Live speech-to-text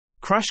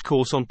Crash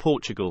course on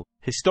Portugal,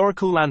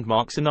 historical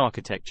landmarks and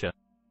architecture.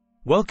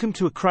 Welcome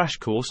to a crash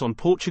course on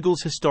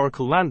Portugal's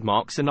historical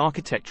landmarks and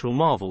architectural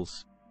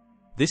marvels.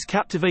 This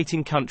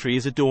captivating country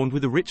is adorned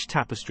with a rich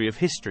tapestry of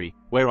history,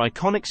 where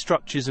iconic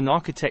structures and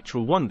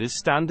architectural wonders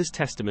stand as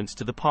testaments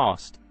to the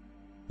past.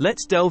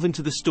 Let's delve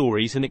into the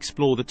stories and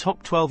explore the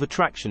top 12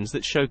 attractions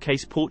that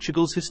showcase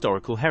Portugal's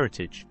historical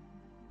heritage.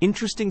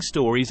 Interesting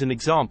stories and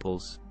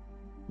examples.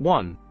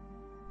 1.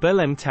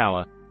 Belém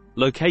Tower.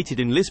 Located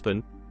in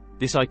Lisbon,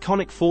 this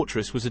iconic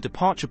fortress was a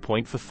departure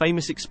point for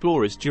famous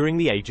explorers during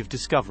the Age of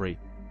Discovery.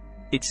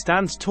 It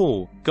stands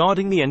tall,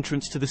 guarding the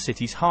entrance to the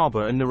city's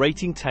harbour and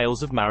narrating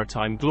tales of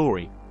maritime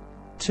glory.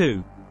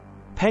 2.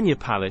 Pena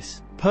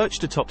Palace.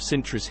 Perched atop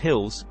Sintra's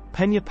hills,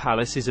 Pena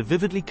Palace is a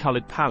vividly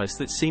coloured palace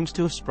that seems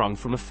to have sprung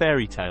from a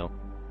fairy tale.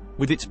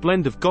 With its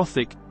blend of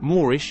Gothic,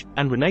 Moorish,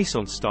 and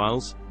Renaissance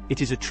styles, it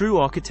is a true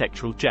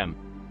architectural gem.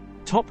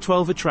 Top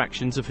 12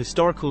 attractions of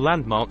historical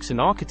landmarks and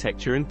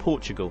architecture in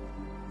Portugal.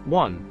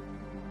 1.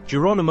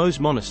 Jerónimo's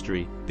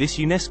Monastery. This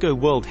UNESCO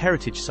World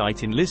Heritage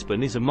Site in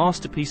Lisbon is a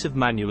masterpiece of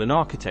Manuelan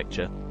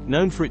architecture,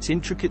 known for its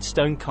intricate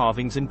stone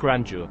carvings and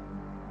grandeur.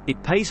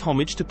 It pays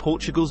homage to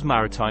Portugal's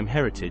maritime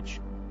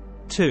heritage.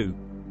 2.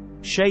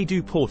 Cheio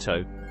do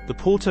Porto. The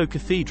Porto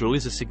Cathedral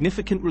is a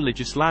significant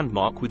religious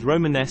landmark with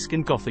Romanesque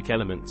and Gothic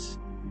elements.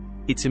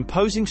 Its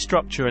imposing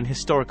structure and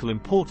historical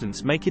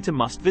importance make it a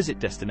must-visit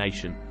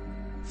destination.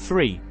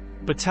 3.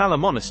 Batalla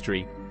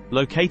Monastery.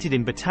 Located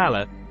in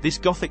Batalla, this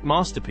Gothic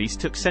masterpiece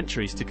took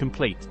centuries to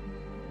complete.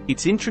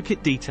 Its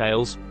intricate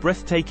details,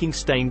 breathtaking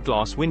stained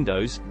glass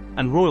windows,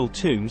 and royal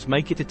tombs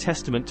make it a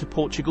testament to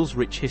Portugal's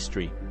rich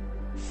history.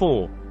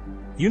 4.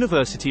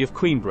 University of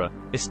Coimbra.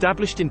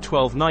 Established in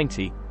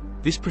 1290,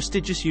 this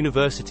prestigious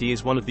university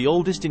is one of the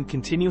oldest in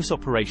continuous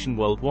operation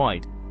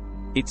worldwide.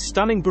 Its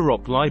stunning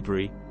Baroque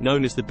library,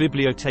 known as the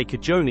Biblioteca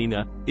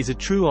Joanina, is a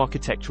true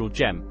architectural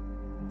gem.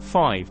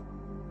 5.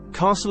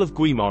 Castle of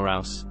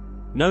Guimarães.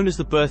 Known as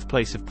the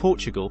birthplace of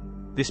Portugal,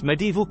 this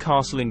medieval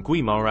castle in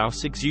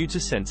Guimarães exudes a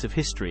sense of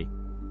history.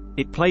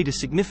 It played a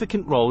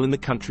significant role in the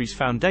country's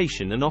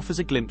foundation and offers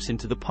a glimpse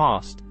into the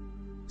past.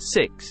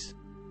 6.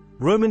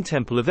 Roman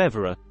Temple of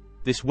Évora.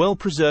 This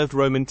well-preserved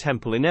Roman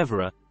temple in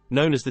Évora,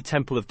 known as the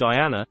Temple of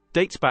Diana,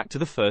 dates back to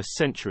the 1st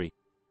century.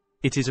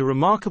 It is a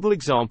remarkable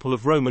example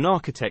of Roman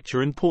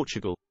architecture in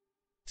Portugal.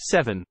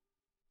 7.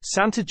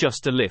 Santa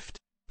Justa Lift.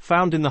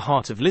 Found in the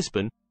heart of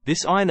Lisbon,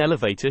 this iron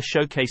elevator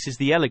showcases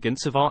the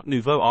elegance of Art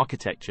Nouveau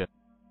architecture.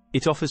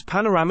 It offers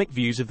panoramic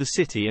views of the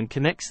city and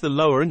connects the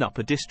lower and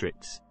upper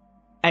districts.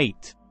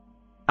 8.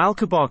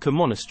 Alcobarca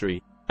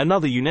Monastery.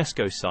 Another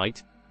UNESCO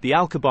site, the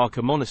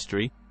Alcobarca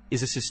Monastery,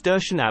 is a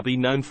Cistercian abbey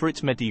known for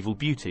its medieval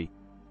beauty.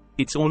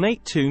 Its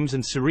ornate tombs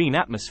and serene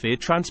atmosphere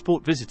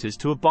transport visitors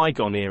to a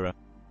bygone era.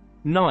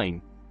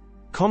 9.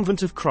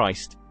 Convent of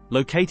Christ.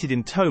 Located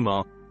in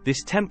Tomar,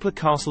 this Templar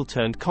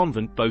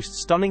castle-turned-convent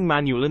boasts stunning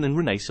Manuelan and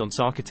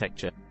Renaissance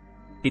architecture.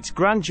 Its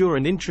grandeur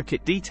and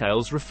intricate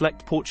details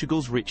reflect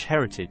Portugal's rich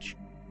heritage.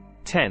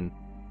 10.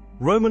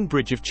 Roman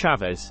Bridge of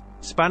Chaves.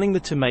 Spanning the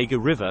Tamega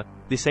River,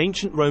 this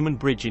ancient Roman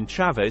bridge in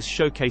Chaves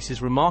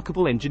showcases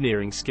remarkable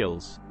engineering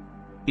skills.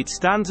 It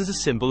stands as a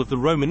symbol of the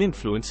Roman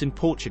influence in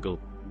Portugal.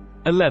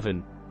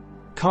 11.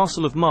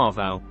 Castle of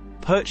Marvão.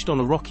 Perched on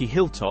a rocky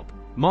hilltop,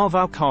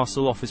 Marvão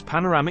Castle offers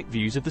panoramic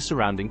views of the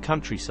surrounding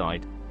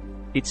countryside.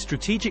 Its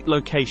strategic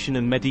location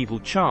and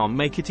medieval charm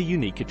make it a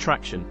unique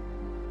attraction.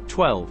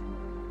 12.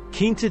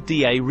 Quinta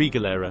da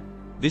Regaleira.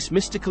 This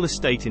mystical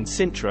estate in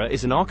Sintra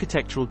is an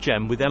architectural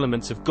gem with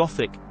elements of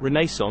Gothic,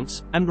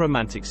 Renaissance, and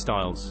Romantic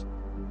styles.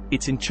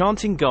 Its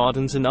enchanting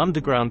gardens and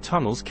underground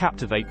tunnels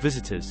captivate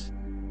visitors.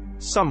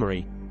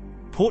 Summary.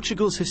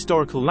 Portugal's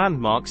historical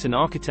landmarks and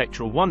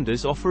architectural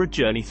wonders offer a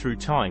journey through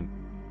time.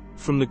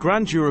 From the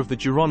grandeur of the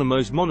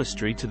Jerónimo's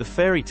Monastery to the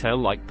fairy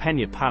tale-like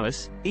Pena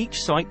Palace,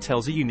 each site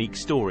tells a unique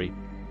story.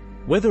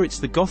 Whether it's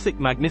the Gothic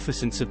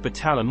magnificence of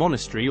Batalla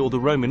Monastery or the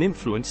Roman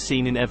influence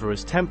seen in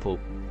Évora's temple,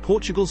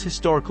 Portugal's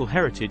historical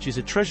heritage is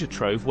a treasure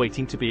trove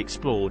waiting to be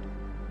explored.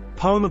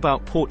 Poem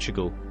about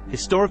Portugal,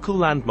 historical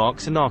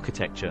landmarks and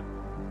architecture.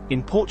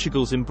 In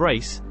Portugal's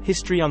embrace,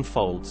 history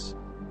unfolds.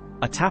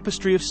 A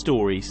tapestry of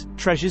stories,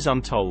 treasures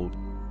untold.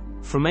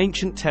 From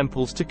ancient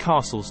temples to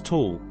castles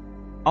tall,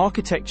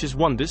 architecture's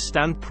wonders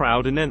stand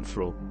proud and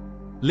enthrall.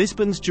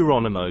 Lisbon's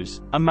Jerónimo's,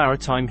 a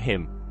maritime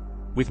hymn.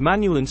 With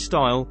Manuelan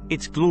style,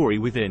 its glory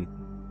within.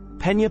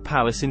 Pena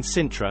Palace in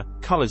Sintra,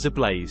 colours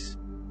ablaze.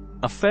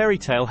 A fairy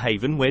tale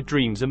haven where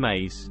dreams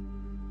amaze.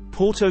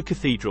 Porto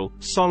Cathedral,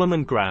 solemn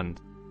and grand.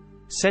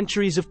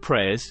 Centuries of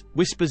prayers,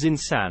 whispers in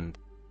sand.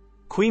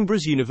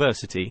 Coimbra's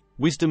University,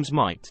 wisdom's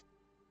might.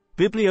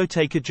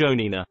 Biblioteca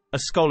Joanina, a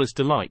scholar's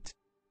delight.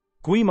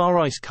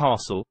 Guimarães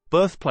Castle,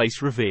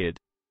 birthplace revered.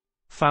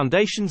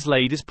 Foundations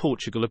laid as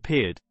Portugal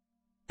appeared.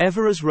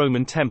 Évora's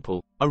Roman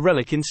temple, a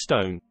relic in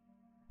stone.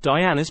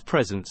 Diana's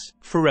presence,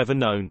 forever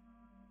known.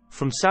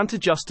 From Santa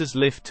Justa's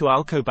lift to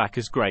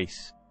Alcobarca's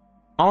grace,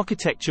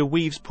 architecture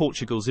weaves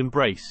Portugal's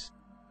embrace.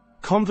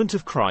 Convent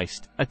of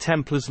Christ, a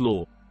Templar's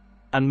law.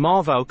 And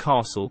Marvão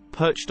Castle,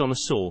 perched on a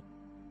soar.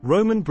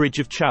 Roman Bridge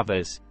of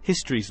Chavez,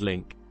 history's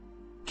link.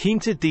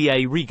 Quinta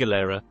da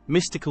Regalera,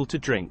 mystical to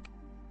drink.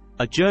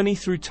 A journey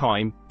through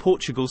time,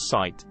 Portugal's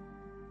sight.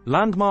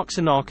 Landmarks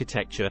and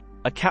architecture,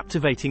 a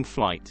captivating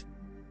flight.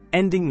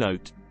 Ending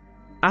note.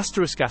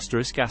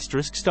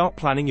 ******, start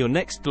planning your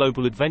next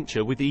global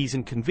adventure with ease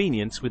and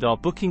convenience with our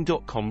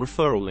Booking.com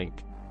referral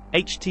link.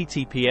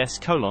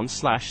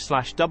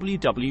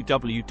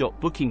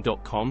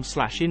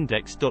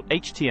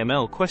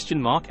 https://www.booking.com/index.html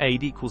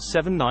 $aid =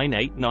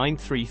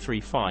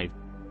 7989335.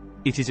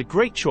 It is a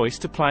great choice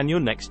to plan your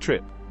next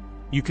trip.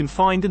 You can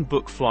find and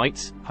book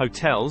flights,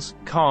 hotels,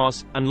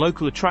 cars, and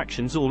local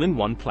attractions all in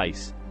one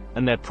place,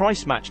 and their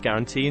price match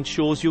guarantee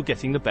ensures you're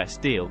getting the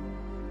best deal.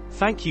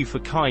 Thank you for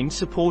kind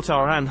support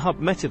our AnHub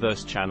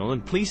Metaverse channel,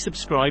 and please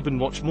subscribe and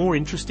watch more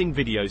interesting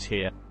videos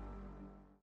here.